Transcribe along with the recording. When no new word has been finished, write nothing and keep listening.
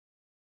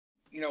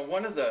You know,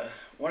 one of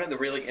the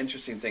really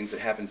interesting things that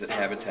happens at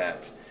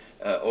Habitat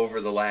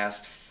over the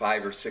last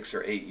 5 or 6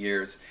 or 8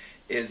 years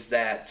is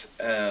that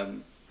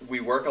we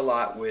work a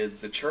lot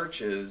with the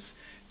churches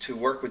to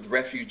work with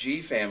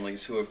refugee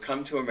families who have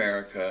come to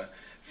America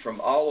from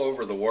all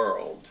over the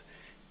world,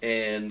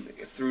 and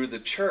through the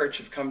church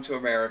have come to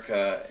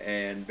America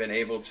and been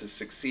able to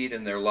succeed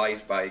in their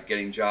life by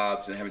getting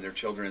jobs and having their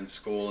children in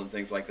school and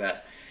things like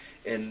that.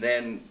 And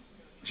then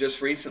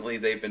just recently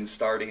they've been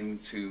starting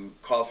to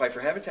qualify for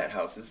Habitat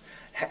houses,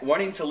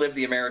 wanting to live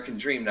the American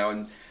dream now.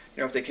 And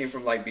you know, if they came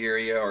from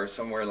Liberia or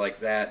somewhere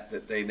like that,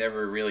 that they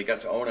never really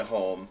got to own a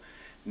home,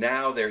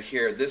 now they're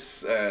here.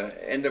 This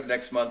end of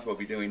next month we'll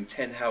be doing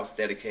 10 house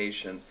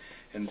dedication,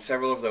 and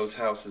several of those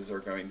houses are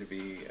going to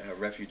be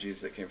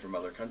refugees that came from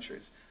other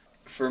countries.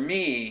 For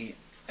me,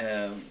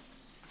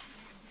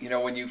 you know,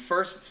 when you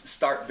first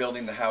start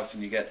building the house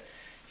and you get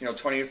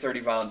 20 or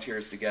 30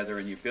 volunteers together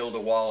and you build a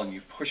wall and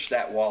you push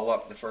that wall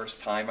up the first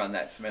time on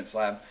that cement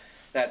slab,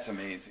 that's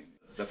amazing.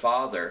 The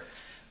father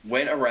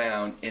went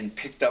around and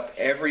picked up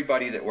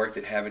everybody that worked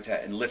at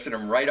Habitat and lifted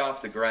them right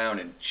off the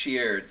ground and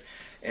cheered,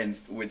 and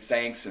with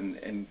thanks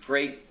and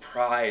great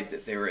pride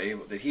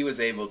that he was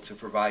able to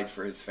provide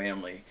for his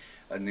family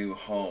a new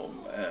home.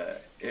 I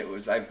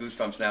have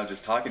goosebumps now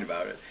just talking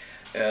about it.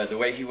 The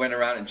way he went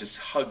around and just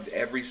hugged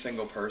every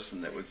single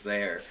person that was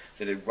there,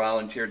 that had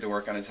volunteered to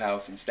work on his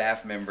house, and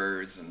staff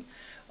members and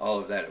all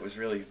of that. It was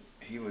really,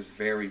 he was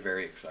very,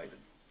 very excited.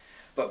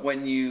 But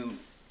when you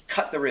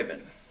cut the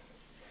ribbon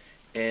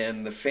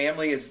and the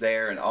family is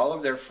there and all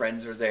of their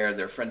friends are there,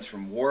 their friends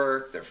from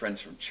work, their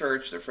friends from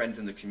church, their friends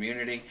in the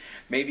community,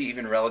 maybe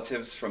even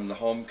relatives from the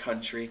home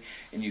country,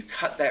 and you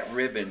cut that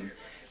ribbon,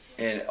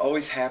 and it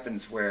always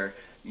happens where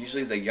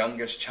usually the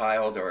youngest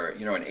child, or an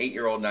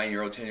 8-year-old,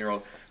 9-year-old,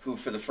 10-year-old, who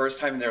for the first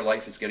time in their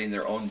life is getting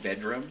their own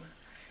bedroom,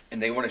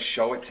 and they want to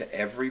show it to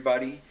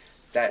everybody,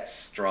 that's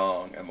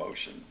strong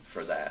emotion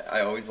for that.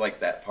 I always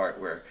like that part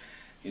where,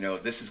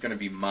 this is going to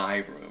be my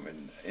room.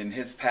 And in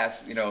his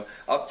past,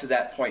 up to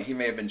that point, he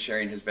may have been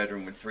sharing his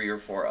bedroom with 3 or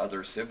 4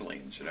 other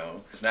siblings,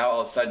 Now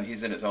all of a sudden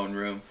he's in his own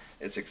room.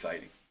 It's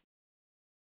exciting.